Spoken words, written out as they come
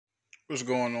What's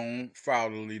going on? Follow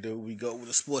the leader. We go with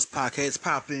the sports podcast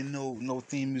popping. No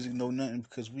theme music, no nothing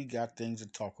because we got things to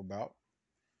talk about.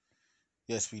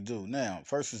 Yes, we do. Now,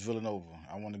 first is Villanova.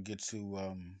 I want to get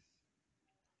to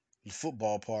the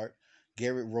football part.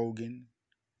 Garrett Rogan,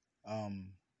 um,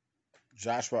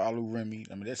 Joshua Aluremi.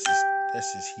 I mean, that's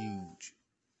just huge,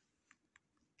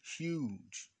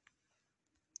 huge,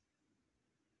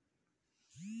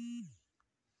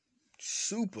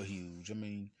 super huge. I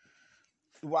mean,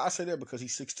 well, I say that because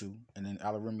he's 6'2", and then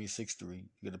Aluremi is 6'3".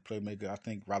 You get a playmaker. I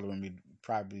think Aluremi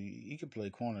probably he could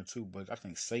play corner too, but I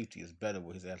think safety is better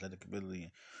with his athletic ability.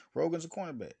 And Rogan's a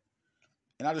cornerback,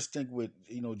 and I just think with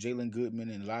Jalen Goodman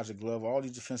and Elijah Glover, all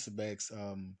these defensive backs,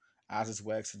 Isaac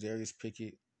Wax, Darius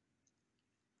Pickett,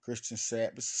 Christian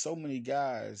Sapp, there's so many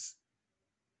guys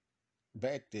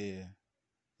back there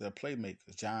that are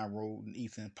playmakers. John Roden,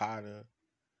 Ethan Potter,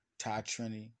 Ty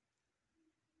Trinity,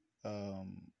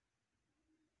 um,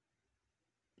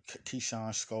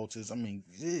 Keyshawn Sculptors. I mean,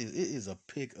 it is a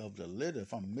pick of the litter.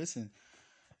 If I'm missing,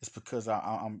 it's because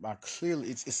I clearly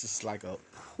it's just like a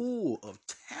pool of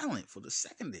talent for the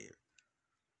secondary,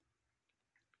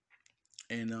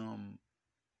 and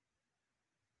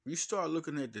you start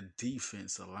looking at the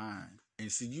defensive line,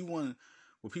 and see what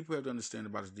people have to understand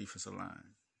about the defensive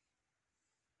line.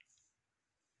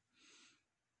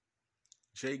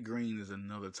 Jay Green is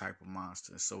another type of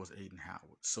monster, and so is Aiden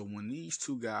Howard. So when these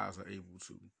two guys are able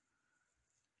to,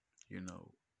 you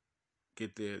know,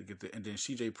 get there, and then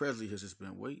C.J. Presley has just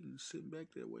been waiting, sitting back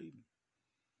there waiting.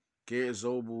 Garrett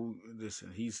Zobel,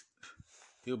 listen,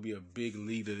 he'll be a big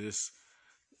leader. This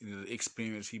the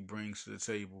experience he brings to the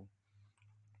table.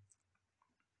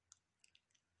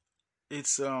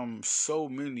 It's so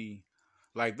many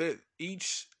like that.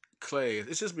 Each class,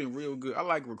 it's just been real good. I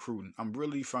like recruiting. I'm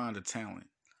really finding talent,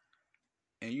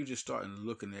 and you just starting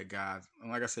looking at guys.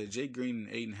 And like I said, Jay Green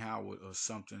and Aiden Howard or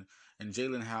something, and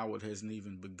Jalen Howard hasn't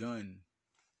even begun.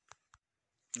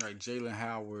 Like Jalen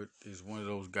Howard is one of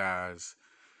those guys.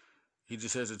 He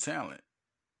just has a talent.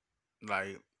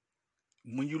 Like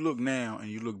when you look now and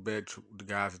you look back to the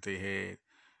guys that they had,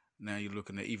 now you're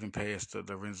looking at even past the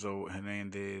Lorenzo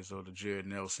Hernandez or the Jared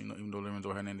Nelson, even though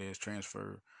Lorenzo Hernandez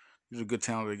transferred. These are good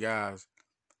talented guys.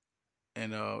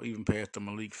 And even past the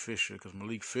Malik Fisher, because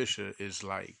Malik Fisher is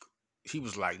like, he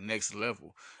was like next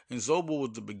level. And Zobel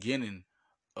was the beginning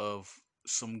of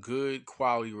some good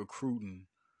quality recruiting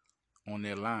on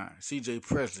their line. C.J.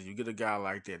 Presley, you get a guy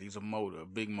like that. He's a motor, a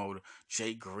big motor.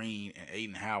 Jake Green and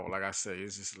Aiden Howard, like I say,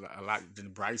 it's just a lot. Then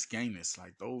Bryce Gaines,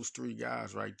 like those three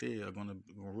guys right there are gonna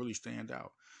really stand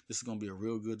out. This is gonna be a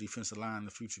real good defensive line in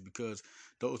the future because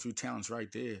those three talents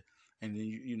right there. And then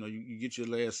you get your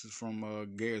last from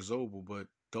Garrett Zobel, but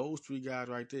those three guys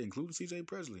right there, including C.J.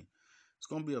 Presley, it's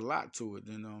gonna be a lot to it.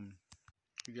 Then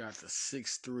you got the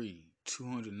 6'3",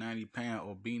 290-pound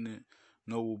Obina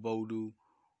Noble Bodu.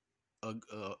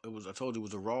 It was, I told you, it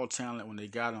was a raw talent when they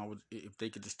got him. If they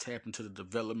could just tap into the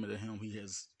development of him,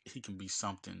 he can be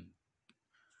something.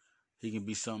 He can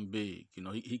be something big.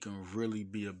 He can really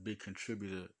be a big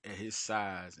contributor at his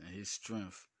size and his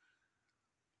strength.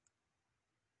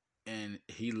 And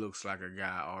he looks like a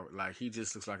guy, or like he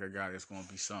just looks like a guy that's gonna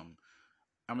be something.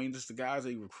 I mean, just the guys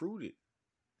they recruited,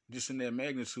 just in that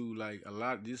magnitude, like a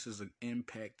lot. This is an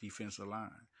impact defensive line,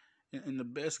 and the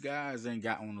best guys ain't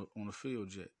got on the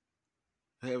field yet.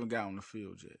 They haven't got on the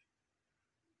field yet.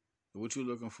 What you're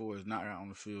looking for is not out on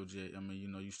the field yet. I mean,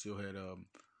 you still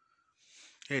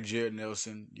had Jared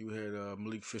Nelson, you had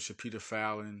Malik Fisher, Peter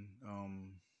Fallon,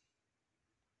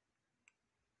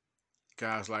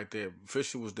 guys like that.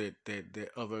 Fisher was that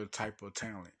other type of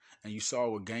talent, and you saw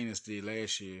what Gaines did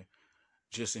last year,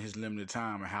 just in his limited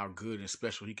time, and how good and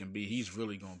special he can be. He's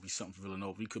really gonna be something for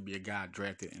Villanova. He could be a guy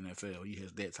drafted in the NFL. He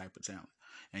has that type of talent,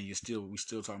 and we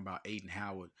still talking about Aiden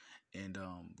Howard and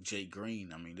Jake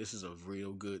Green. I mean, this is a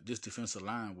real good. This defensive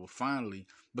line will finally,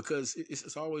 because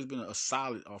it's always been a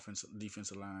solid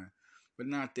defensive line, but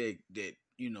not that the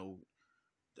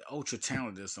ultra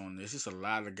talent that's on this. It's just a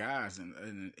lot of guys,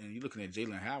 and you're looking at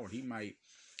Jalen Howard. He might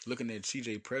looking at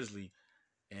C.J. Presley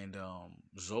and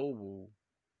Zobel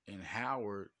and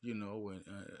Howard, and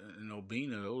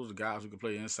Obina. Those are guys who can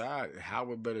play inside.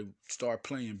 Howard better start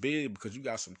playing big because you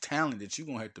got some talent that you're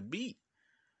gonna have to beat.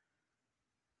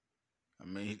 I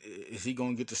mean, is he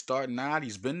gonna get to start nine?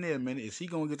 He's been there a minute. Is he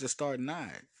gonna get to start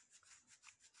nine?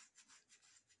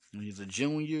 When he's a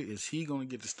junior, is he gonna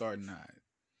get to start nine?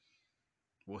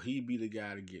 Will he be the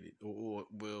guy to get it, or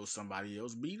will somebody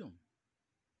else beat him?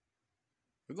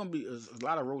 There's gonna be a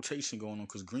lot of rotation going on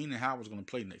because Green and Howard's gonna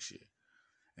play next year,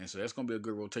 and so that's gonna be a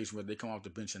good rotation whether they come off the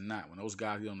bench or not. When those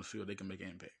guys get on the field, they can make an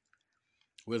impact.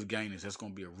 with Gaines. That's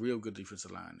going to be a real good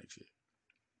defensive line next year.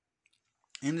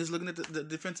 And just looking at the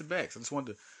defensive backs, I just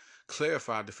wanted to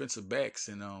clarify defensive backs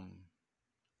and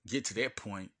get to that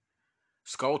point.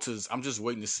 Sculptors, I'm just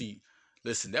waiting to see.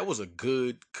 Listen, that was a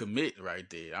good commit right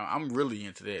there. I'm really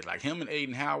into that. Like him and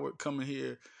Aiden Howard coming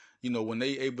here, when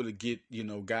they able to get,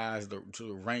 guys to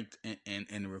the ranked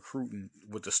and recruiting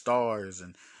with the stars,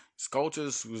 and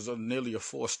Sculptors was nearly a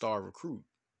 4-star recruit.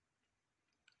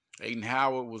 Aiden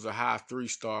Howard was a high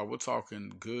 3-star. We're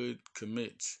talking good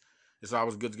commits. It's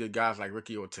always good to get guys like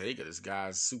Ricky Ortega. This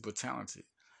guy's super talented,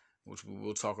 which we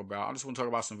will talk about. I just want to talk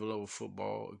about some Villanova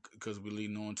football because we're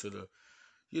leading on to the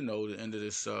end of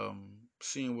this,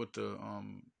 seeing what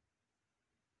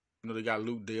they got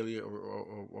Luke Daly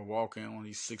or walking on.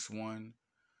 He's 6'1",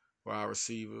 wide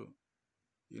receiver.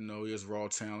 He has raw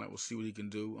talent. We'll see what he can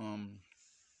do.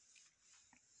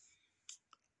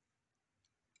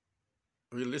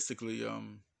 Realistically,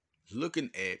 looking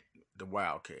at the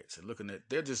Wildcats and looking at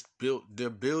they're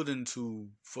building to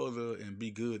further and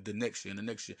be good the next year. And the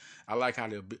next year, I like how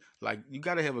like you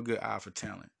got to have a good eye for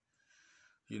talent.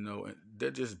 And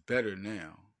they're just better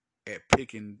now at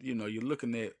picking. You're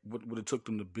looking at what it took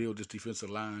them to build this defensive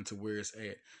line to where it's at.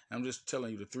 And I'm just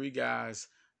telling you, the 3 guys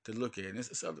to look at, and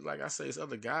it's other, like I say, it's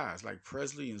other guys like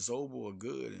Presley and Zobel are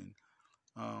good, and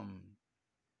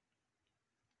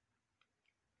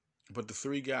but the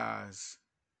 3 guys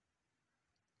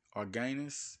are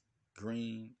Gaines,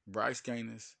 Green, Bryce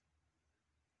Gaines,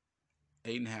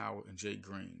 Aiden Howard, and Jake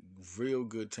Green. Real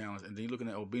good talents. And then you're looking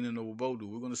at Obina Nwobodu.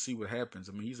 We're going to see what happens.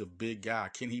 I mean, he's a big guy.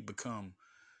 Can he become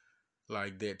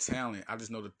like that talent? I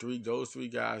just know those 3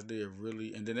 guys there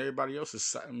really, and then everybody else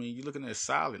is. I mean, you're looking at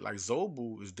solid. Like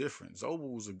Zobel is different.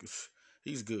 Zobel was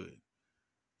he's good,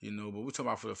 but we're talking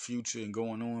about for the future and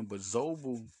going on. But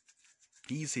Zobel,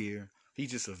 he's here.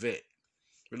 He's just a vet.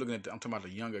 We're looking at. I'm talking about the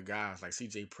younger guys like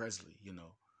C.J. Presley.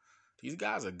 These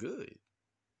guys are good.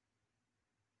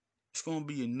 It's going to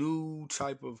be a new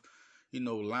type of,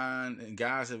 line, and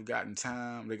guys have gotten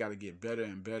time. They got to get better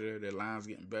and better. Their line's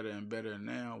getting better and better. And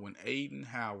now when Aiden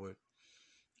Howard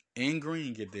and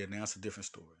Green get there, now it's a different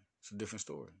story. It's a different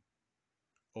story.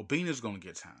 Obina's going to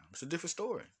get time. It's a different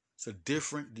story. It's a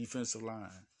different defensive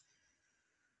line.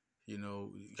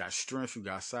 You got strength, you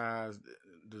got size.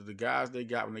 The guys they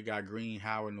got when they got Green,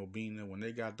 Howard, and Obina, when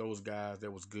they got those guys,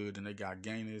 that was good. And they got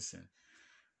Gaines, and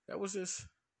that was just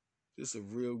a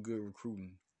real good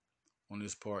recruiting on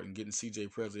this part, and getting C.J.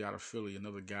 Presley out of Philly,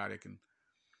 another guy that can.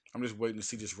 I'm just waiting to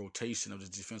see this rotation of this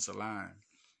defensive line.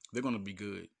 They're going to be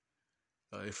good.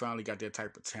 They finally got that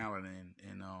type of talent,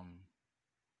 and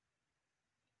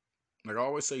like I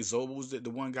always say, Zobel's the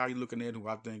one guy you're looking at who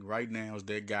I think right now is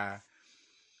that guy.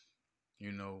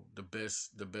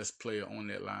 The best player on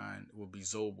that line will be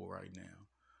Zobel right now,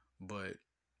 but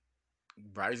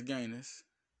Bryce Gaines,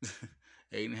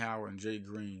 Aiden Howard, and Jay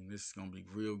Green. This is gonna be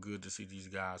real good to see these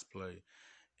guys play.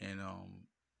 And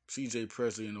C.J.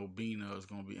 Presley and Obina is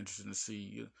going to be interesting to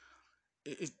see.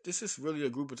 This is really a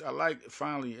group of. I like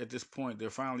finally at this point they're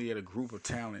finally at a group of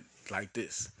talent like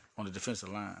this on the defensive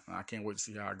line. I can't wait to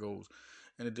see how it goes.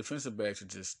 And the defensive backs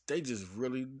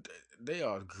they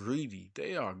are greedy.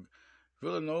 They are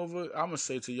Villanova. I'm gonna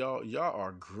say to y'all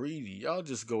are greedy. Y'all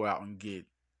just go out and get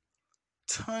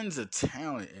tons of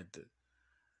talent at the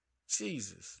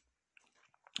Jesus.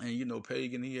 And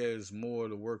Pagan, he has more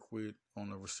to work with on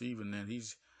the receiving end.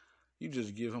 You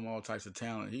just give him all types of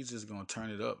talent. He's just gonna turn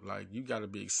it up. Like, you got to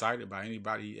be excited by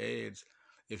anybody he adds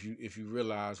if you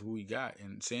realize who he got.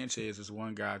 And Sanchez is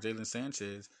one guy. Jalen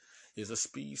Sanchez is a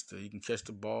speedster. He can catch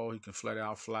the ball. He can flat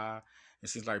out fly. It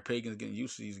seems like Pagan's getting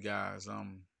used to these guys.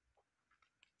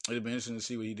 It'd be interesting to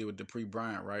see what he did with Dupree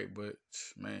Bryant, right? But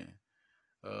man,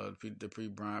 Dupree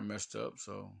Bryant messed up.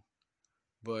 So,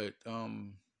 but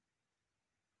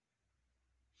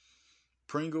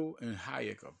Pringle and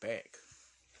Hayek are back.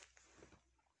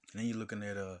 And then you're looking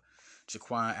at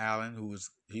Jaquan Allen,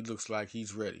 he looks like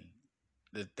he's ready.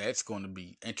 That's going to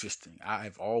be interesting. I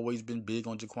have always been big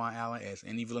on Jaquan Allen, as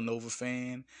any Villanova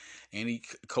fan. Any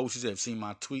coaches that have seen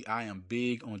my tweet, I am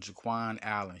big on Jaquan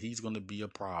Allen. He's going to be a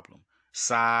problem.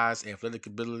 Size, athletic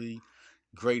ability,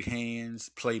 great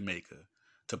hands, playmaker.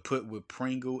 To put with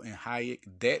Pringle and Hayek,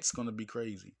 that's going to be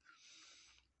crazy.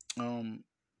 And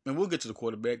we'll get to the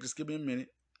quarterback. Just give me a minute.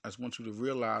 I just want you to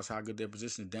realize how good their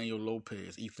position is. Daniel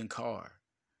Lopez, Ethan Carr.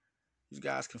 These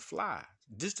guys can fly.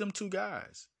 Just them 2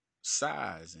 guys.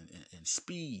 Size and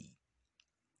speed.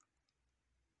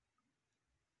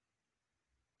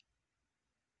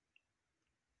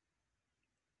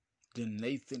 Then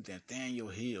Nathaniel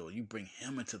Hill, you bring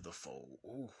him into the fold.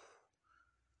 Ooh.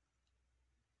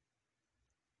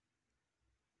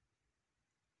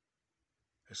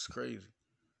 It's crazy.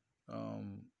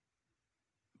 Um,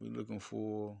 we're looking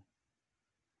for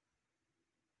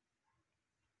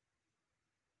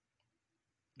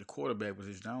the quarterback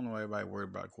position. I don't know why everybody worried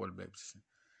about quarterback position.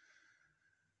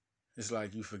 It's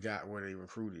like you forgot where they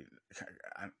recruited.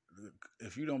 I,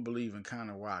 if you don't believe in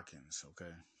Connor Watkins,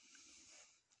 okay,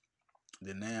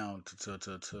 then now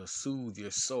to soothe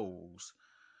your souls,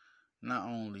 not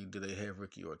only do they have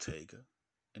Ricky Ortega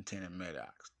and Tanner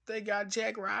Maddox, they got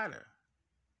Jack Ryder,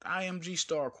 the IMG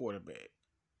star quarterback.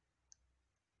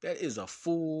 That is a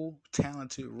full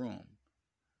talented room.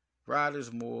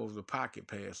 Ryder's more of the pocket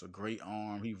pass, a great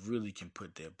arm. He really can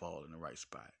put that ball in the right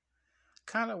spot.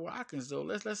 Connor Watkins, though,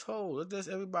 let's hold. Let's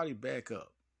everybody back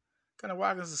up. Connor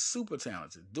Watkins is super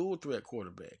talented, dual threat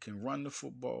quarterback. Can run the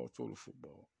football, throw the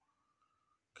football,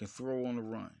 can throw on the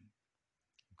run.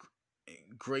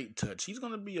 Great touch. He's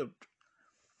gonna be a.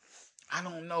 I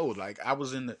don't know. Like I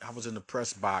was in the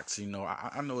press box. You know,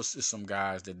 I know it's some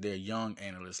guys that they're young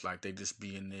analysts. Like they just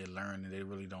be in there learning. They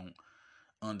really don't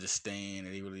understand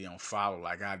and they really don't follow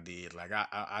like I did. Like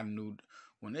I knew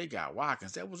when they got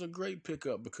Watkins, that was a great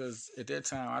pickup because at that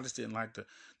time I just didn't like the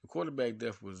quarterback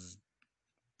depth was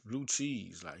blue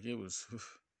cheese. Like it was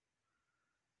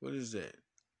what is that?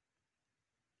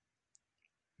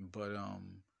 But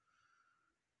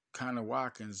Connor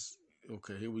Watkins,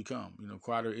 okay, here we come. You know,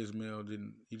 Quader Ismail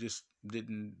didn't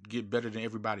get better than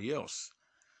everybody else.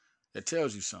 That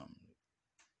tells you something.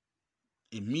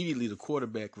 Immediately the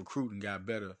quarterback recruiting got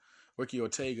better. Ricky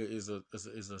Ortega is a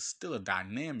still a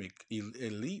dynamic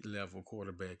elite level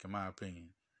quarterback in my opinion.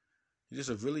 He's just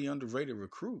a really underrated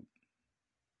recruit.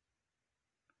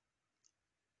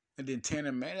 And then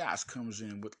Tanner Maddox comes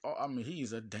in with I mean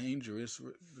he's a dangerous.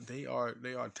 They are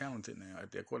talented now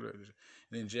at their quarterback.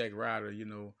 And then Jack Ryder, you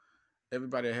know,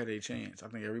 everybody had a chance. I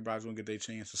think everybody's gonna get their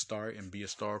chance to start and be a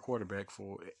star quarterback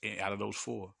for out of those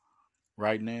four.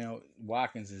 Right now,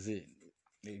 Watkins is it.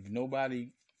 If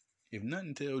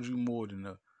nothing tells you more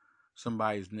than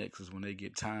somebody's next is when they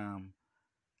get time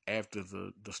after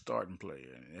the starting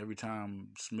player. And every time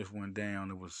Smith went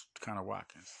down, it was kind of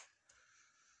Watkins.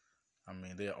 I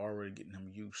mean, they're already getting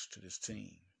him used to this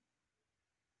team.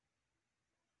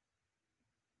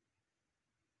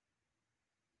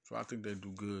 So I think they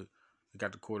do good. They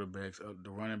got the quarterbacks, the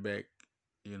running back.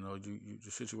 You know, the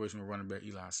situation with running back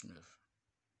Eli Smith.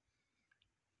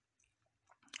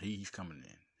 He's coming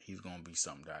in. He's gonna be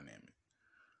something dynamic.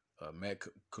 Matt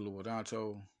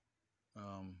Culuadanto.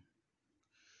 Um,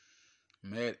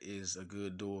 Matt is a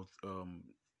good dual,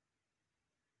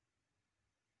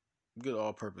 good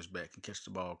all-purpose back. Can catch the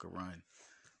ball, can run.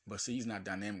 But see, he's not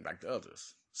dynamic like the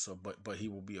others. So, but he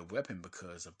will be a weapon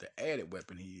because of the added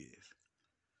weapon he is.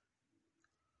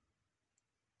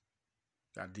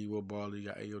 Got D-Will Barley,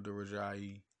 got Ayo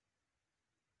Durajayi.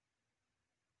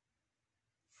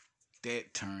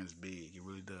 That turns big. It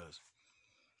really does.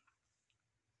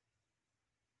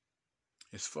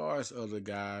 As far as other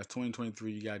guys,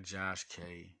 2023, you got Josh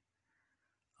K.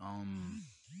 Um,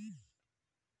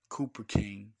 Cooper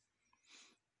King.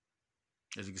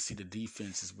 As you can see, the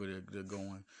defense is where they're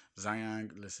going.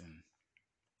 Zion, listen.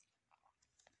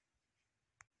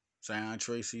 Zion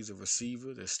Tracy's a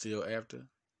receiver. They're still after.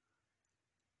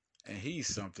 And he's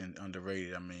something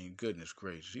underrated. I mean, goodness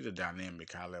gracious. He's a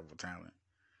dynamic, high-level talent.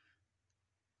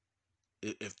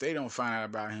 If they don't find out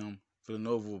about him,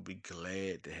 Villanova will be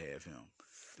glad to have him.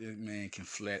 This man can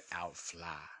flat out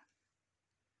fly.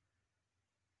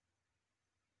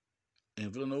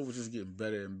 And Villanova's just getting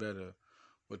better and better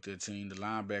with their team. The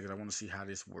linebackers, I want to see how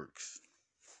this works.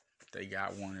 They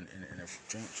got one in a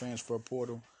transfer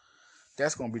portal.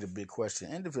 That's going to be the big question.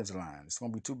 And defensive line. It's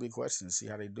going to be two big questions. See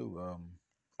how they do.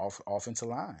 Offensive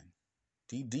line.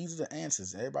 These are the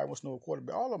answers. Everybody wants to know a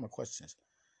quarterback. All of them are questions.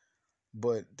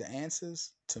 But the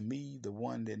answers, to me, the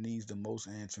one that needs the most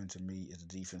answering to me is the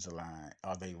defensive line.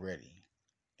 Are they ready?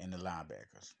 And the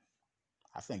linebackers.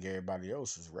 I think everybody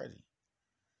else is ready.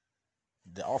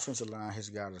 The offensive line has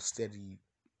got a steady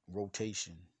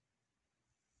rotation.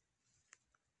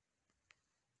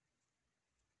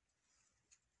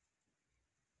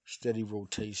 Steady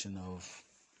rotation of,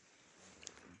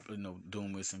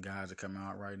 doing with some guys that come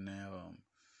out right now.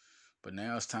 But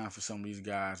now it's time for some of these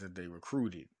guys that they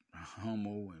recruited.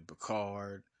 Hummel and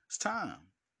Picard. It's time.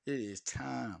 It is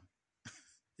time.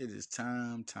 It is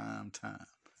time. Time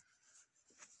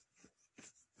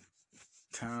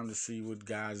to see what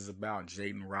guys is about.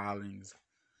 Jaden Rollins,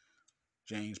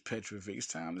 James Petrovic. It's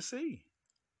time to see.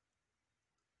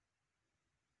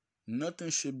 Nothing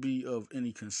should be of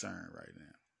any concern right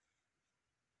now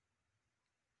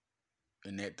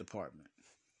in that department.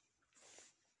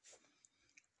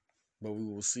 But we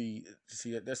will see.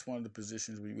 See that that's one of the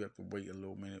positions where you have to wait a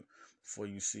little minute before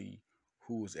you see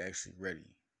who is actually ready.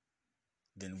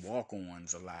 Then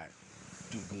walk-ons a lot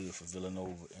do good for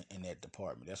Villanova in that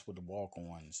department. That's what the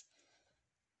walk-ons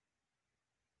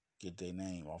get their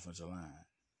name, offensive line.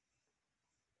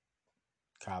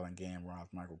 Colin Gamroth,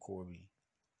 Michael Corby.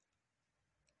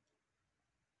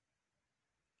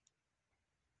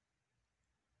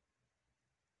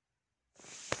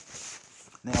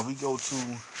 Now we go to.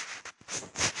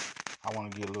 I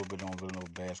want to get a little bit on Villanova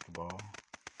basketball.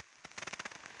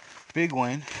 Big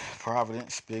win,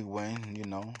 Providence, big win,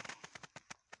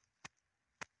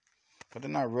 but they're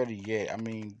not ready yet. I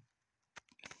mean,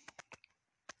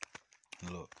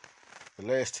 look, the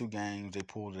last two games they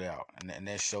pulled it out, and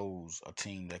that shows a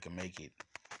team that can make it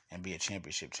and be a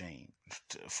championship team.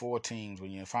 Four teams,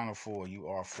 when you're in the Final Four, you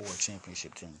are four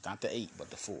championship teams, not the eight, but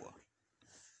the four.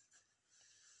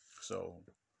 So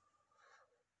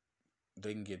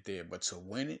they can get there, but to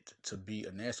win it, to be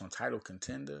a national title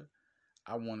contender,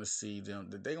 I want to see them.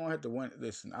 They're gonna have to win.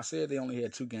 Listen, I said they only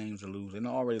had two games to lose. They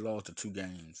already lost the two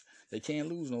games. They can't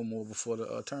lose no more before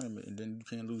the tournament, and then you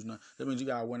can't lose none. That means you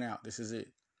gotta win out. This is it.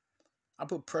 I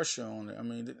put pressure on it. I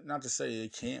mean, not to say they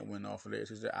can't win off of that. It's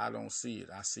just that I don't see it.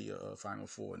 I see a Final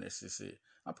Four, and that's just it.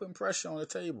 I'm putting pressure on the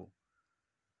table.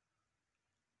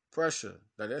 Pressure.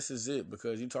 This is it,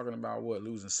 because you're talking about what,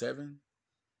 losing seven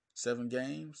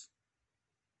games.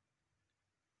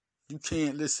 You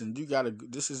can't listen. You gotta.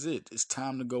 This is it. It's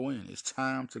time to go in. It's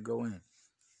time to go in.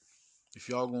 If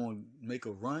y'all gonna make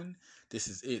a run, this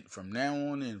is it. From now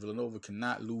on in, Villanova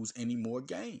cannot lose any more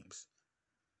games.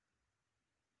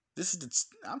 This is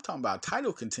I'm talking about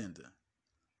title contender.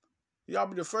 Y'all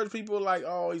be the first people like,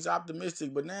 oh, he's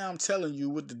optimistic, but now I'm telling you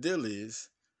what the deal is,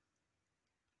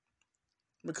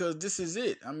 because this is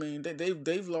it. I mean,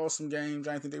 they've lost some games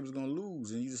I didn't think they was gonna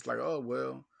lose, and you just like, oh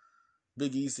well,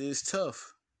 Big East is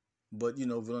tough, but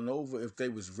Villanova, if they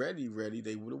was ready,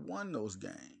 they would have won those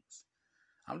games.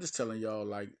 I'm just telling y'all,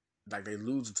 like they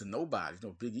losing to nobody.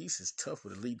 Big East is tough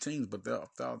with elite teams, but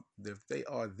if they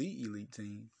are the elite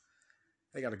team,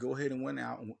 they got to go ahead and win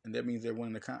out, and that means they're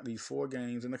winning these four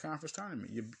games in the conference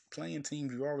tournament. You're playing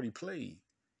teams you already played.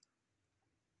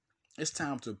 It's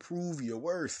time to prove your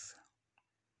worth.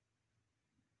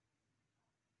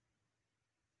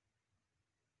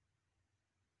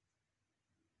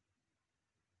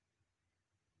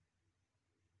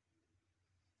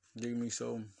 Give me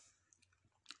so.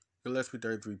 Gillespie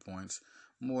 33 points,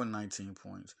 more than 19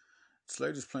 points.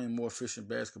 Slater's playing more efficient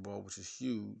basketball, which is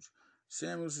huge.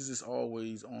 Samuels is just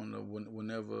always on the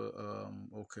whenever.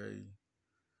 Okay,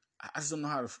 I just don't know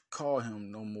how to call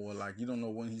him no more. Like, you don't know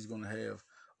when he's gonna have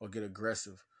or get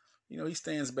aggressive. He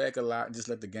stands back a lot, just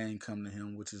let the game come to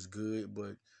him, which is good.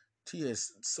 But he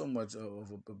has so much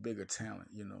of a bigger talent.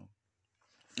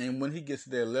 And when he gets to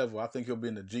that level, I think he'll be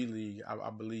in the G League. I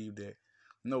believe that,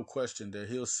 no question, that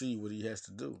he'll see what he has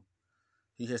to do.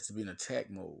 He has to be in attack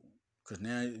mode, because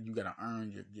now you got to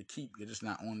earn your keep. You're just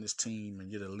not on this team,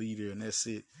 and you're the leader, and that's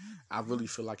it. I really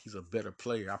feel like he's a better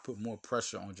player. I put more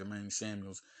pressure on Jermaine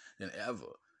Samuels than ever.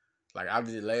 Like I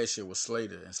did last year with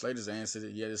Slater, and Slater's answered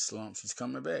it. Yeah, his slumps. He's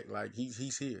coming back. Like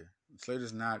he's here.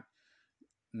 Slater's not.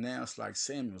 Now it's like,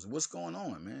 Samuels, what's going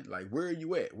on, man? Like, where are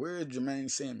you at? Where is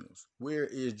Jermaine Samuels? Where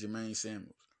is Jermaine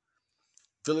Samuels?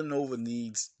 Villanova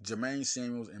needs Jermaine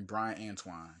Samuels and Brian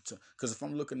Antoine. Because if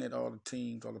I'm looking at all the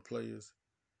teams, all the players,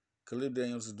 Khalid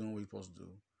Daniels is doing what he's supposed to do.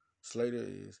 Slater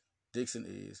is. Dixon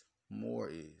is. Moore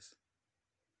is.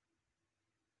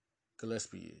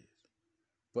 Gillespie is.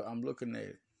 But I'm looking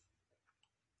at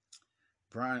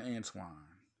Brian Antoine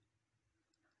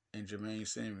and Jermaine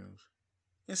Samuels,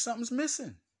 and something's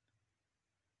missing.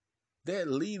 That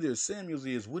leader, Samuels,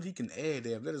 is what he can add.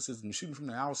 The athleticism, shooting from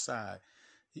the outside.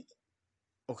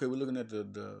 Okay, we're looking at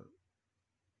the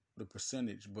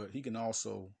percentage, but he can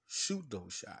also shoot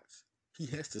those shots. He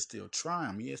has to still try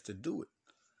them. He has to do it.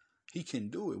 He can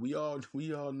do it. We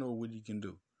all know what he can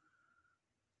do.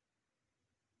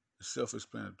 It's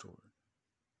self-explanatory.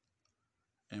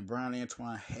 And Brian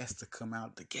Antoine has to come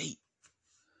out the gate.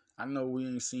 I know we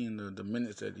ain't seeing the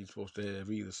minutes that he's supposed to have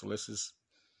either, so let's just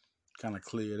kind of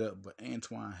clear it up. But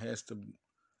Antoine has to.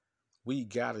 We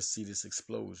gotta see this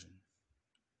explosion.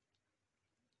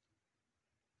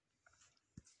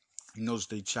 You notice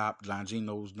they chopped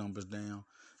Longino's numbers down.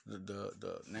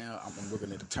 Now I'm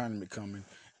looking at the tournament coming.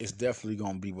 It's definitely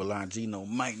gonna be, well, Longino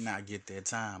might not get that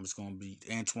time. It's gonna be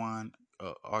Antoine,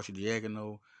 Archie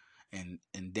Diacono, and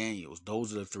Daniels.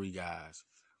 Those are the three guys.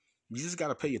 You just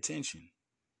gotta pay attention,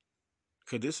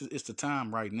 because it's the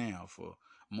time right now for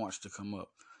March to come up,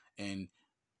 and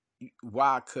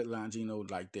why cut Longino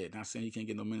like that? Not saying he can't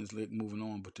get no minutes moving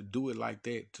on, but to do it like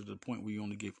that to the point where you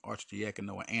only give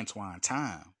Arcidiacono and Antoine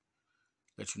time,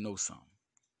 let you know something.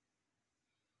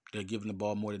 They're giving the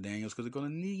ball more to Daniels because they're going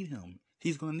to need him.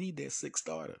 He's going to need that sixth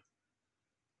starter.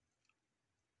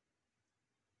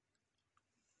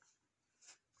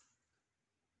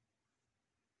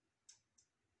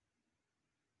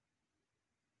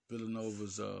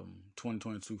 Villanova's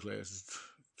 2022 classes,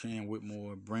 Cam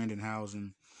Whitmore, Brandon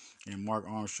Housen, and Mark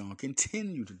Armstrong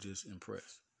continue to just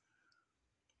impress.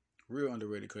 Real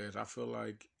underrated class. I feel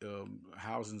like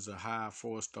Housen's a high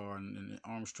 4-star, and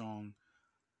Armstrong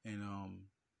and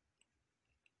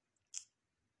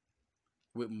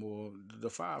Whitmore the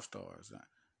 5 stars.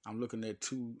 I'm looking at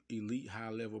 2 elite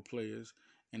high-level players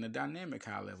and a dynamic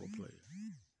high-level player.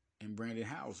 And Brandon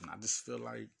Housen, I just feel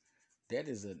like that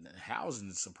is a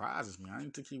Housen surprises me. I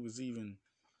didn't think he was even.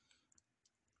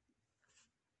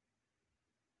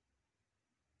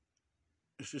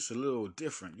 It's just a little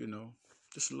different,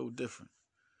 just a little different.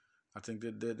 I think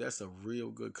that's a real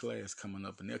good class coming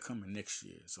up, and they're coming next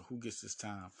year. So who gets this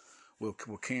time? Will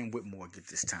Cam Whitmore get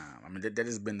this time? I mean, that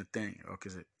has been the thing. Okay,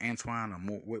 is it Antoine or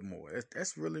Whitmore?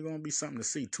 That's really going to be something to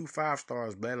see. 2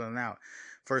 5-stars battling out.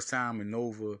 First time in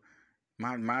Nova,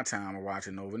 my time of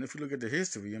watching Nova. And if you look at the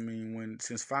history, I mean,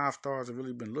 since 5-stars have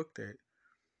really been looked at,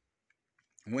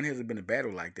 when has it been a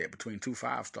battle like that between 2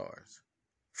 5-stars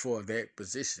for that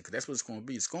position? Because that's what it's going to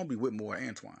be. It's going to be Whitmore and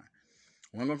Antoine.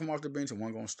 One going to come off the bench and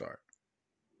one going to start.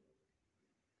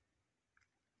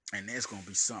 And that's going to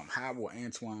be something. How will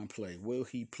Antoine play? Will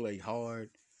he play hard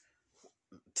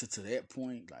to that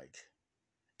point?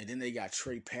 And then they got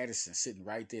Trey Patterson sitting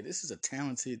right there. This is a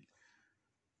talented,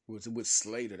 with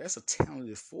Slater, that's a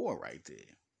talented 4 right there.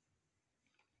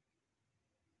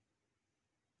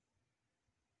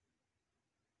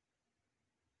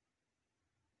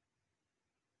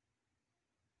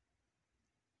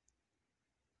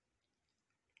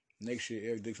 Next year,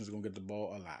 Eric Dixon's going to get the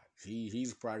ball a lot.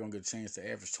 He's probably going to get a chance to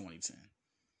average 20-10.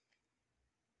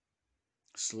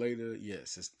 Slater,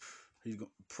 yes, he's going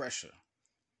pressure.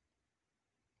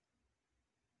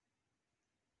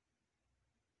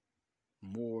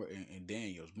 Moore and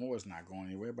Daniels. Moore's not going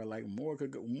anywhere, but Moore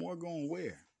could go. Moore going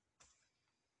where?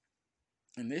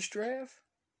 In this draft?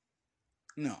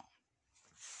 No,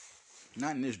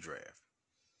 not in this draft.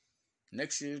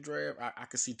 Next year's draft, I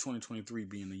could see 2023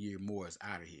 being the year Moore is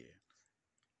out of here.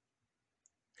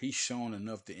 He's shown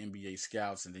enough to NBA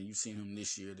scouts, and then you've seen him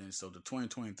this year. Then so the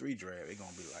 2023 draft, they're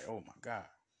gonna be like, oh my god,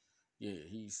 yeah,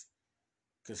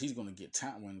 because he's gonna get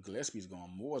time when Gillespie's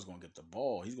going. Moore's gonna get the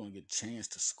ball. He's gonna get a chance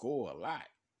to score a lot.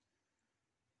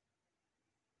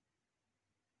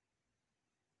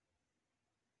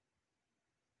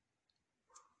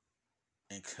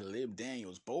 And Caleb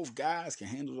Daniels, both guys can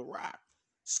handle the rock,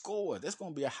 score. That's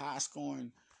gonna be a high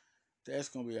scoring. That's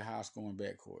gonna be a high scoring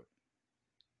backcourt.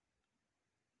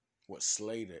 With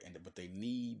Slater but they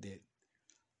need that.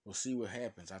 We'll see what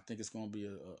happens. I think it's gonna be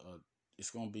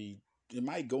it's gonna be. It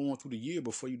might go on through the year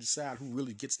before you decide who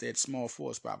really gets that small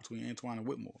 4 spot between Antoine and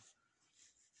Whitmore.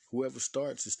 Whoever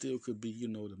starts, it still could be,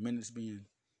 the minutes being.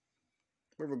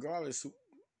 But regardless,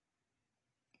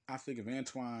 I think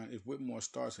if Whitmore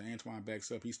starts and Antoine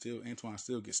backs up, Antoine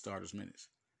still gets starters minutes.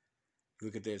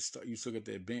 Look at that. You look at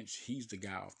that bench. He's the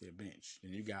guy off that bench.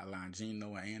 And you got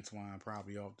Longino and Antoine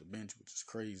probably off the bench, which is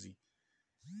crazy.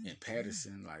 And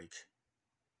Patterson,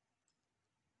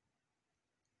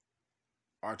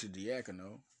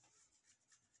 Arcidiacono,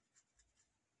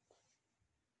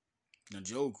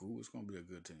 Njoku. It's gonna be a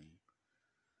good team.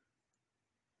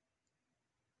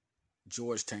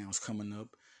 Georgetown's coming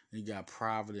up. You got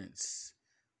Providence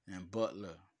and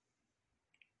Butler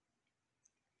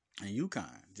and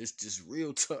UConn. Just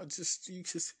real tough.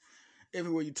 Just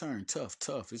everywhere you turn, tough.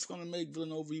 It's gonna make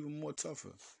Villanova even more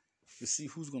tougher to see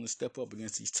who's gonna step up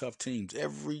against these tough teams.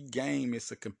 Every game is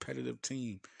a competitive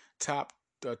team. Top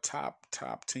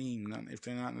team. If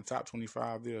they're not in the top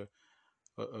 25, they're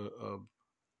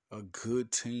a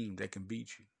good team that can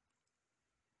beat you.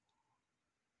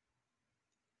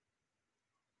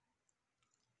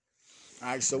 All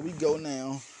right, so we go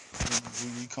now.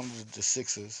 We come to the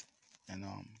Sixers, and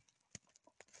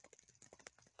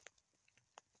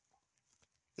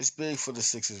it's big for the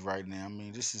Sixers right now. I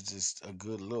mean, this is just a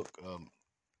good look.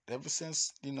 Ever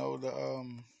since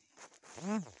the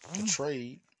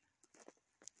trade,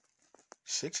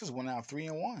 Sixers went out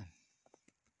 3-1.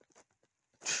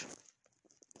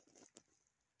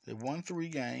 They won 3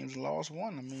 games, lost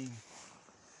 1. I mean,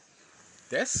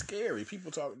 that's scary.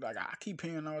 People talk I keep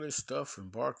hearing all this stuff from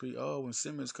Barkley. Oh, when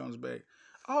Simmons comes back,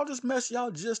 all this mess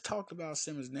y'all just talked about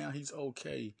Simmons. Now he's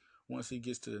okay. once he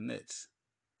gets to the Nets.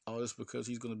 All this because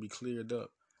he's going to be cleared up.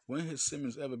 When has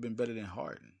Simmons ever been better than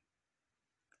Harden?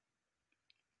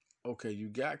 Okay, you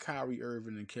got Kyrie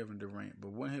Irving and Kevin Durant,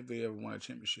 but when have they ever won a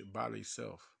championship by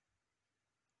themselves?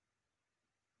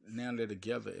 Now they're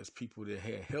together as people that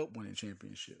had help winning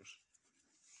championships.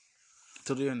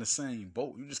 So they're in the same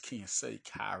boat. You just can't say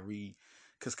Kyrie,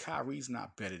 because Kyrie's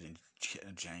not better than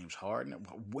James Harden.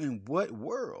 In what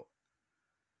world?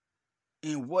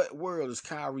 In what world is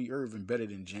Kyrie Irving better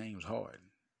than James Harden?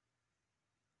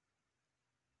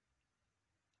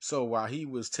 So while he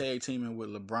was tag teaming with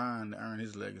LeBron to earn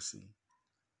his legacy,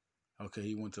 okay,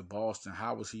 he went to Boston.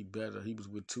 How was he better? He was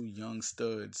with two young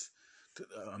studs.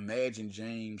 Imagine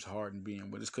James Harden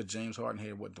being with us, because James Harden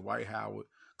had what, Dwight Howard?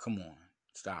 Come on,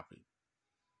 stop it.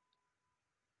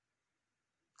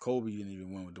 Kobe didn't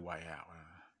even win with Dwight Howard.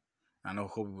 I know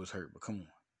Kobe was hurt, but come on.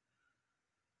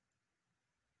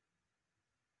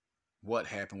 What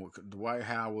happened with Dwight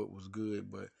Howard was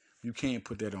good, but you can't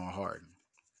put that on Harden.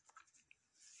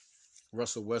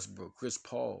 Russell Westbrook, Chris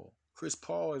Paul. Chris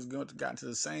Paul has gotten to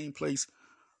the same place.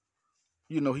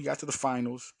 You know, he got to the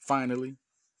finals, finally.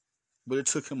 But it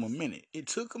took him a minute. It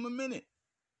took him a minute.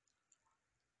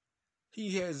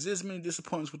 He has as many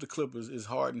disappointments with the Clippers as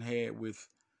Harden had with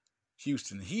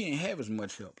Houston. He didn't have as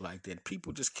much help like that.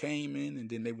 People just came in and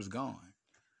then they was gone.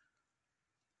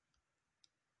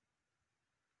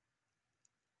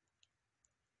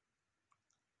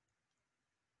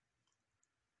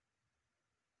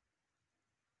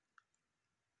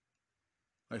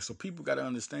 Like, so people got to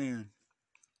understand,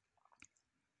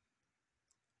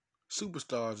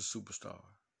 superstar is a superstar.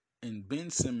 And Ben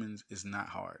Simmons is not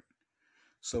hard.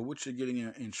 So what you're getting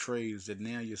in trades that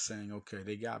now you're saying, okay,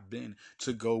 they got Ben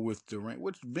to go with Durant.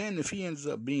 Which Ben, if he ends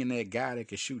up being that guy that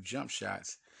can shoot jump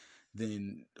shots,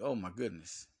 then oh my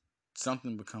goodness,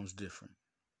 something becomes different.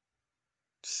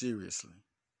 Seriously.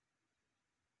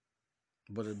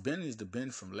 But if Ben is the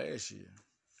Ben from last year,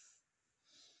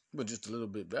 but just a little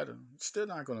bit better, still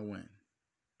not going to win.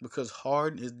 Because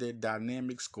Harden is that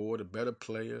dynamic scorer, the better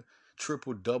player,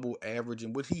 triple double average,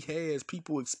 and what he has,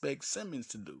 people expect Simmons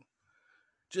to do.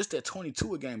 Just at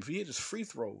 22 a game, if he hits his free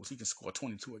throws, he can score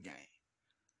 22 a game.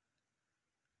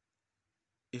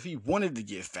 If he wanted to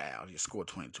get fouled, he'd score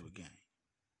 22 a game.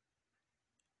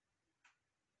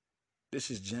 This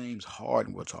is James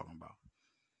Harden we're talking about.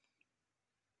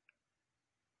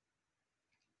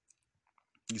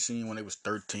 You seen when they was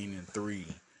 13-3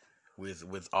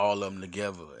 with all of them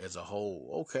together as a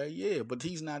whole. Okay, yeah, but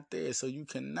he's not there, so you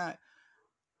cannot.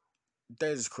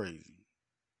 That is crazy.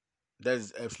 That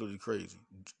is absolutely crazy.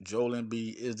 Joel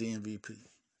Embiid is the MVP.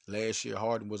 Last year,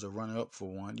 Harden was a runner-up for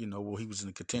one. You know, well, he was in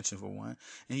the contention for one,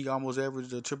 and he almost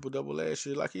averaged a triple-double last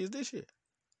year like he is this year.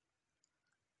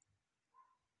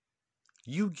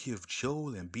 You give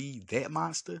Joel Embiid that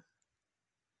monster,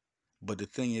 but the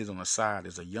thing is, on the side,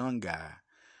 is a young guy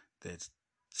that's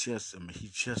just, I mean,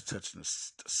 he's just touching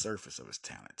the surface of his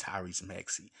talent. Tyrese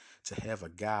Maxey. To have a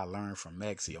guy learn from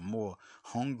Maxey, a more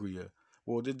hungrier,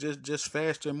 well, they're just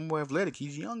faster and more athletic.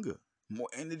 He's younger, more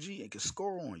energy, and can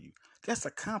score on you. That's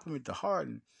a compliment to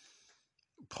Harden.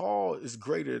 Paul is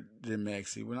greater than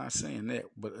Maxey. We're not saying that,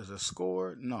 but as a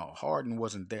scorer, no, Harden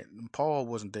wasn't that. Paul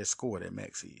wasn't that scorer that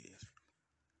Maxey is.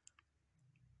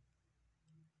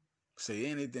 Say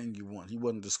anything you want. He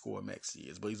wasn't the scorer Maxey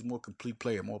is, but he's a more complete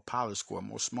player, more polished scorer,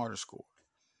 more smarter scorer.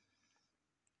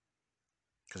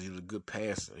 Because he was a good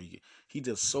passer. He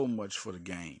does so much for the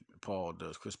game. Paul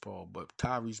does, Chris Paul. But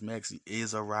Tyrese Maxey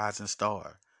is a rising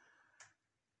star.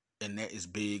 And that is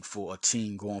big for a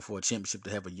team going for a championship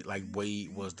to have like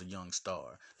Wade was the young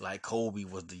star. Like Kobe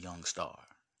was the young star.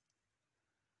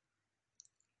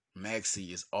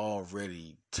 Maxey is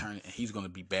already turning. He's going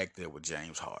to be back there with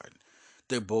James Harden.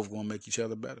 They're both going to make each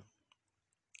other better.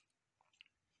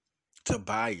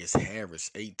 Tobias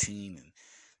Harris, 18 and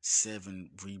 7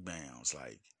 rebounds.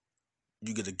 Like,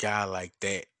 you get a guy like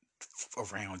that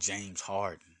around James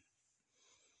Harden.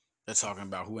 They're talking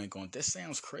about who ain't going. That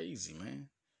sounds crazy, man.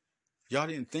 Y'all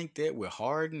didn't think that with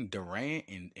Harden, Durant,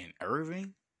 and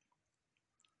Irving?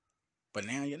 But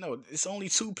now you know it's only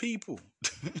two people.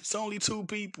 It's only two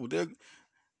people.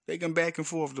 They can back and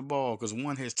forth the ball because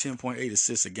one has 10.8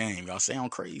 assists a game. Y'all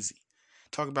sound crazy.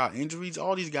 Talk about injuries.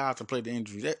 All these guys have played the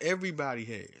injuries. Everybody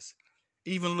has.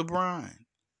 Even LeBron.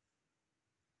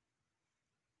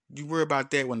 You worry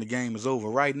about that when the game is over.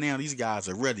 Right now, these guys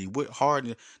are ready. With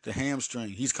Harden, the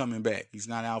hamstring, he's coming back. He's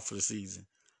not out for the season.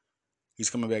 He's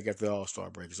coming back after the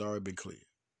All-Star break. It's already been cleared.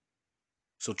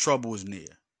 So trouble is near.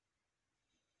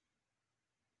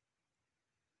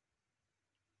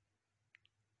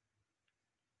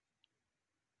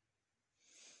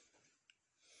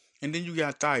 And then you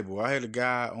got Thibault. I had a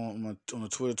guy on the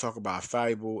Twitter talk about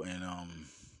Thibault, and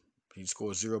he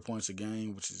scores 0 points a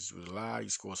game, was a lie. He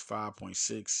scores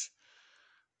 5.6.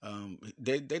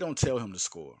 They don't tell him to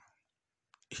score.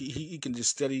 He can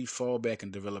just steady fall back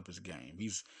and develop his game.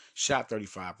 He's shot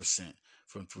 35%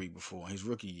 from three before in his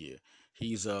rookie year.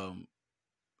 He's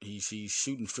he's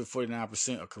shooting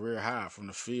 49%, a career high from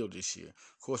the field this year.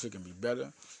 Of course, it can be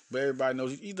better, but everybody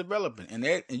knows he's developing, and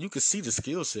you can see the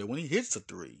skill set when he hits a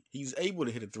three. He's able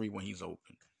to hit a three when he's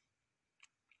open.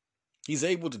 He's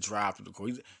able to drive through the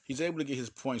court. He's able to get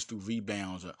his points through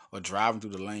rebounds or driving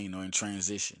through the lane or in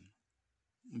transition.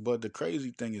 But the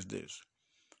crazy thing is this: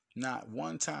 not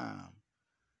one time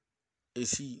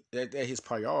is he that his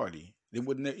priority. It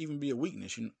wouldn't even be a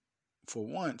weakness. For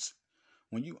once,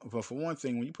 for one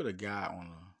thing, when you put a guy on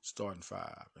a starting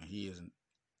five and he isn't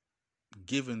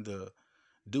given the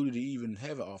duty to even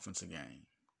have an offensive game,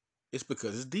 it's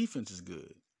because his defense is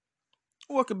good,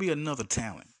 or it could be another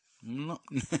talent. 9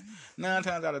 times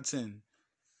out of 10,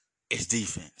 it's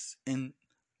defense. And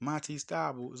Matisse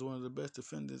Thybulle is one of the best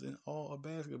defenders in all of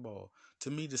basketball. To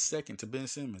me, the second to Ben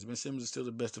Simmons. Ben Simmons is still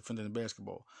the best defender in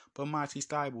basketball, but Matisse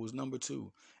Thybulle is number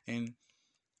two. And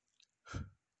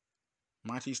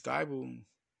Matisse Thybulle,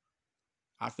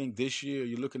 I think this year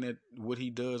you're looking at what he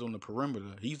does on the perimeter.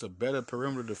 He's a better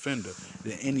perimeter defender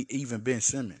than even Ben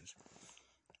Simmons.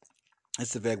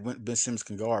 It's the fact Ben Simmons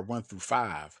can guard 1 through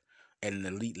 5 at an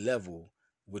elite level,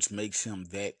 which makes him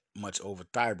that much over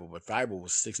Thibault. But Thibault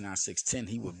was 6'9", 6'10".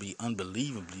 He would be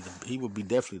unbelievably. He would be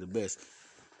definitely the best.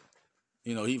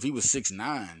 If he was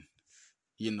 6'9",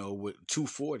 with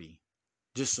 240,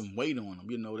 just some weight on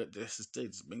him. That's the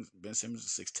state. Ben Simmons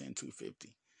is 6'10",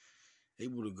 250.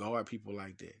 Able to guard people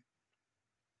like that.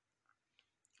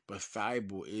 But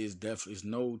Thibault is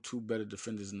no two better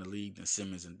defenders in the league than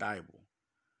Simmons and Thibault.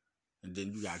 And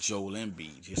then you got Joel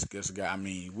Embiid. This guy,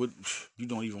 you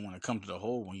don't even want to come to the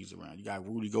hole when he's around. You got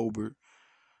Rudy Gobert,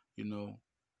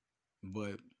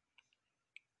 but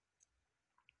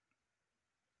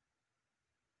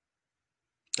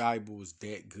Thibault is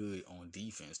that good on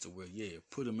defense to where,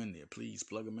 put him in there. Please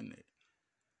plug him in there.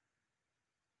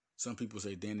 Some people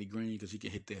say Danny Green because he can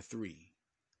hit that three.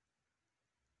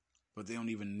 But they don't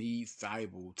even need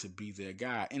Thibault to be their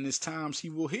guy. And there's times he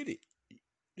will hit it.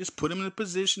 Just put him in a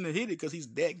position to hit it because he's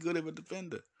that good of a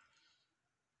defender.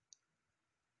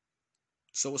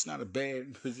 So it's not a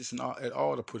bad position at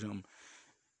all to put him,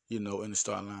 in the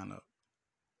starting lineup.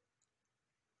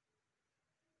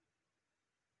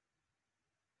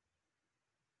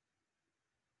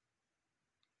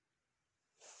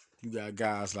 You got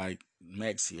guys like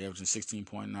Maxey averaging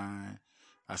 16.9.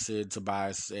 I said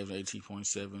Tobias averaging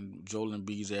 18.7. Joel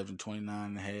Embiid's averaging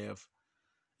 29.5.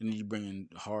 And then you bring in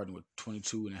Harden with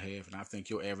 22.5. And I think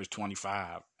he'll average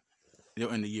 25.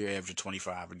 He'll end the year averaging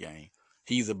 25 a game.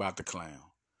 He's about to clown.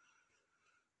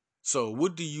 So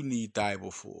what do you need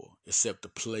Thibault for except to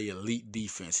play elite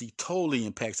defense? He totally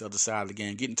impacts the other side of the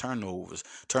game, getting turnovers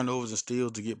and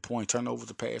steals to get points, turnovers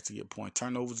to pass to get points,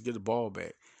 turnovers to get the ball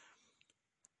back.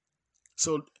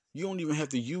 So you don't even have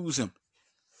to use him.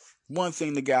 One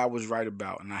thing the guy was right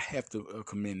about, and I have to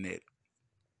commend that,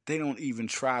 they don't even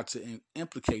try to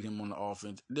implicate him on the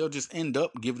offense. They'll just end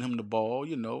up giving him the ball.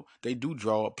 They do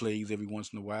draw up plays every once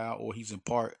in a while, or he's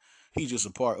just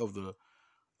a part of the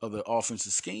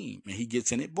offensive scheme, and he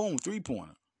gets in it, boom,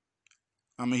 3-pointer.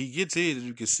 He gets his, as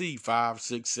you can see, 5,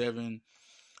 6, 7,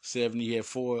 7. He had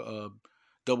 4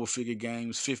 double-figure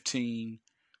games, 15,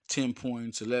 10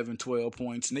 points, 11, 12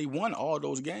 points, and they won all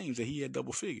those games that he had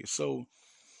double figures. So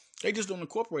they just don't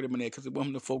incorporate him in that because they want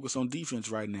him to focus on defense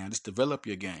right now. Just develop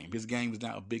your game. His game is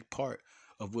not a big part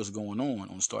of what's going on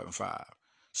the starting five.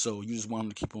 So you just want him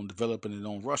to keep on developing and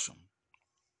don't rush him.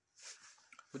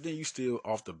 But then you still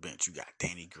off the bench. You got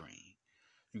Danny Green.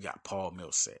 You got Paul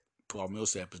Millsap. Paul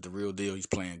Millsap is the real deal. He's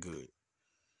playing good.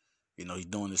 He's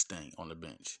doing this thing on the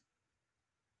bench.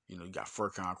 You got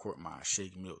Furkan Korkmaz,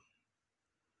 Shake Milton.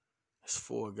 That's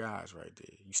 4 guys right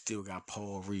there. You still got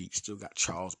Paul Reed. Still got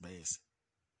Charles Bassett.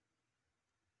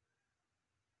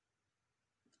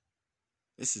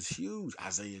 This is huge.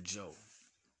 Isaiah Joe.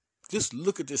 Just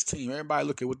look at this team. Everybody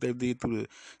look at what they did through the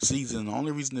season. The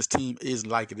only reason this team is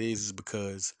like it is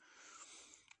because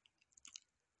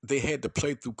they had to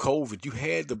play through COVID. You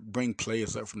had to bring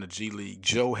players up from the G League.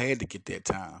 Joe had to get that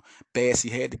time.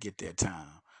 Bassey had to get that time,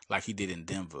 like he did in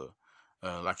Denver,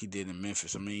 like he did in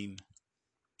Memphis.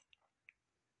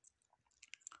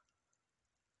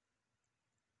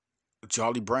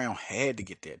 Charlie Brown had to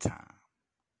get that time.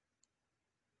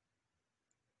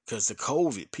 Because the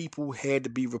COVID, people had to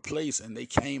be replaced, and they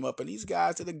came up, and these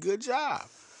guys did a good job.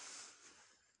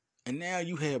 And now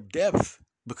you have depth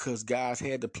because guys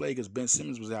had to play because Ben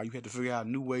Simmons was out. You had to figure out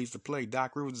new ways to play.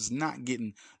 Doc Rivers is not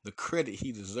getting the credit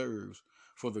he deserves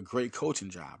for the great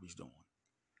coaching job he's doing.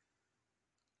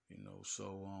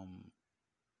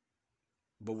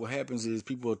 But what happens is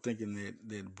people are thinking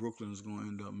that Brooklyn's going to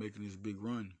end up making this big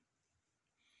run.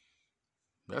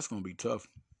 That's going to be tough.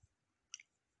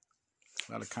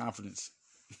 A lot of confidence.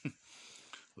 A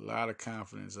lot of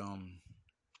confidence.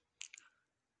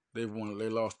 They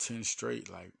lost 10 straight.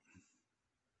 Like,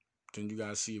 then you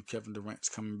gotta see if Kevin Durant's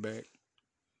coming back.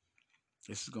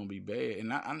 This is gonna be bad,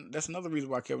 and that's another reason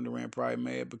why Kevin Durant probably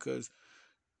mad because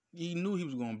he knew he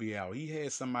was gonna be out. He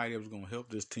had somebody that was gonna help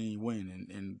this team win,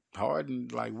 and Harden,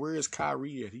 like, where is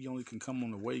Kyrie at? He only can come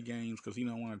on the away games because he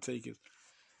don't want to take it.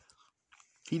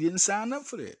 He didn't sign up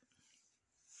for that.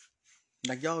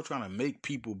 Like, y'all trying to make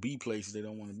people be places they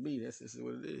don't want to be. That's just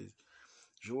what it is.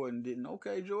 Jordan didn't.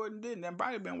 Okay, Jordan didn't. That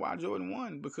probably been why Jordan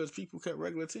won because people kept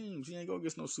regular teams. He ain't go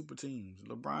against no super teams.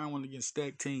 LeBron went against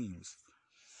stacked teams.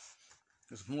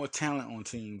 There's more talent on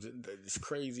teams. It's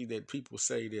crazy that people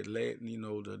say that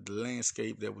the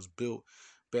landscape that was built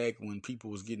back when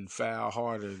people was getting fouled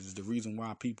harder is the reason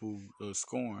why people are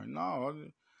scoring. No,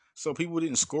 so people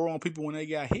didn't score on people when they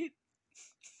got hit.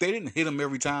 They didn't hit them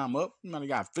every time up. They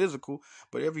got physical,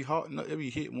 but every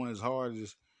hit one as hard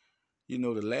as the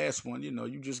last one.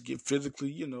 You just get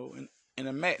physically, in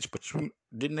a match. But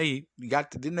didn't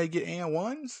they get and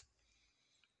ones?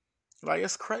 Like,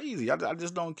 it's crazy. I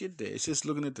just don't get that. It's just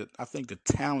looking at I think the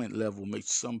talent level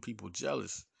makes some people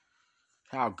jealous.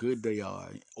 How good they are,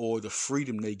 or the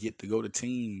freedom they get to go to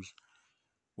teams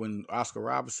when Oscar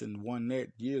Robertson won that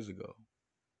years ago.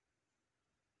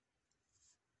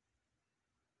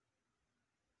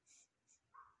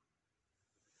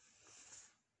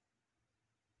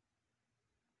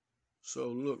 So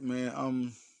look,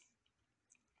 man,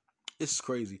 it's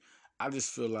crazy. I just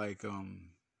feel like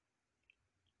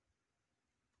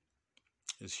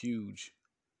it's huge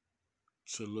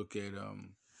to look at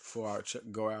before I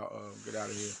go out get out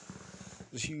of here.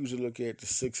 It's huge to look at the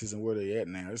Sixers and where they at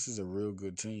now. This is a real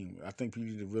good team. I think people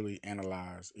need to really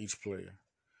analyze each player.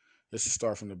 Let's just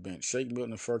start from the bench. Shake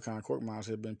Milton and Furkan Korkmaz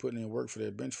have been putting in work for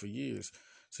their bench for years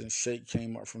since Shake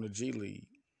came up from the G League.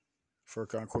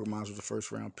 Furkan Korkmaz was the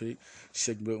first round pick.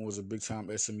 Shake Milton was a big time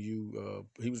SMU.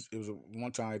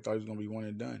 One time they thought he was gonna be one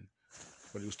and done,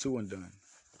 but he was two and done.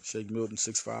 Shake Milton,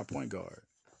 6'5" point guard.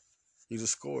 He's a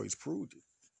scorer. He's proved it.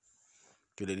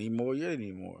 Do they need more? Yeah, they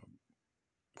need more.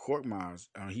 Korkmaz,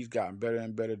 he's gotten better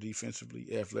and better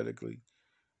defensively, athletically.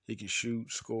 He can shoot,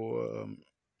 score,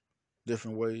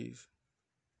 different ways.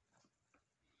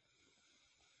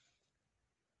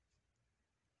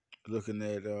 Looking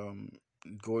at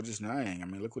Gorgeous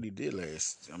Nyang, look what he did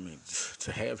last.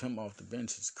 To have him off the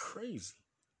bench is crazy.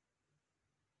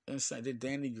 Inside, then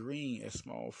Danny Green at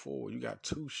small forward. You got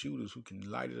two shooters who can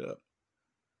light it up.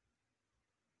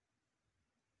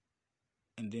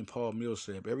 And then Paul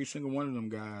Millsap. Every single one of them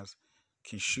guys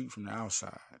can shoot from the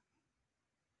outside.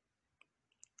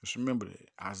 Just remember that.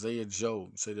 Isaiah Joe,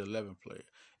 say the 11th player.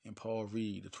 And Paul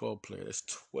Reed, the 12th player. That's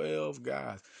 12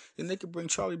 guys. Then they could bring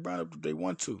Charlie Brown up if they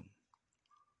want to.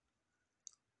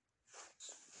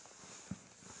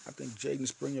 I think Jaden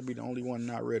Springer be the only one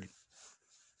not ready.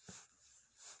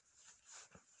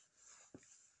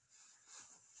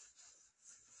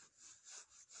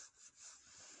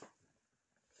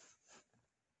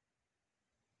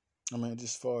 Just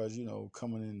as far as,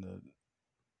 coming in the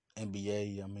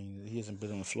NBA, he hasn't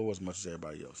been on the floor as much as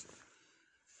everybody else.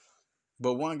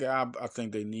 But one guy I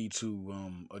think they need to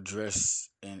address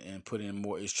and put in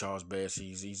more is Charles Bass.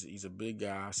 He's a big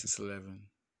guy, 6'11",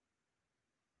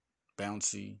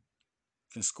 bouncy,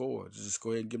 can score. Just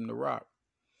go ahead and give him the rock.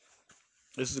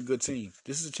 This is a good team.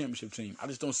 This is a championship team. I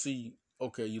just don't see,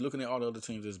 okay, you're looking at all the other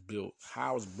teams that's built.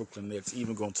 How is Brooklyn Nets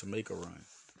even going to make a run?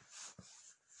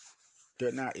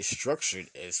 They're not as structured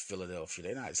as Philadelphia.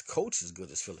 They're not as coached as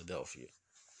good as Philadelphia.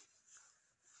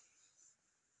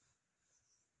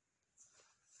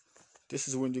 This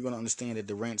is when you're going to understand that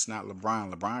Durant's not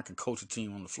LeBron. LeBron can coach a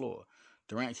team on the floor.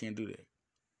 Durant can't do that.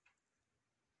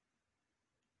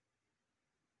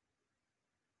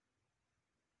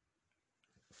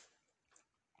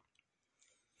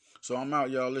 So I'm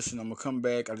out, y'all. Listen, I'm going to come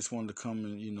back. I just wanted to come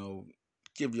and,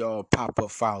 give y'all a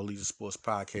pop-up Follow Leader Sports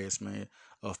Podcast, man.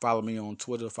 Follow me on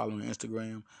Twitter. Follow me on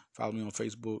Instagram. Follow me on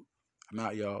Facebook. I'm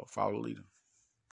out, y'all. Follow Leader.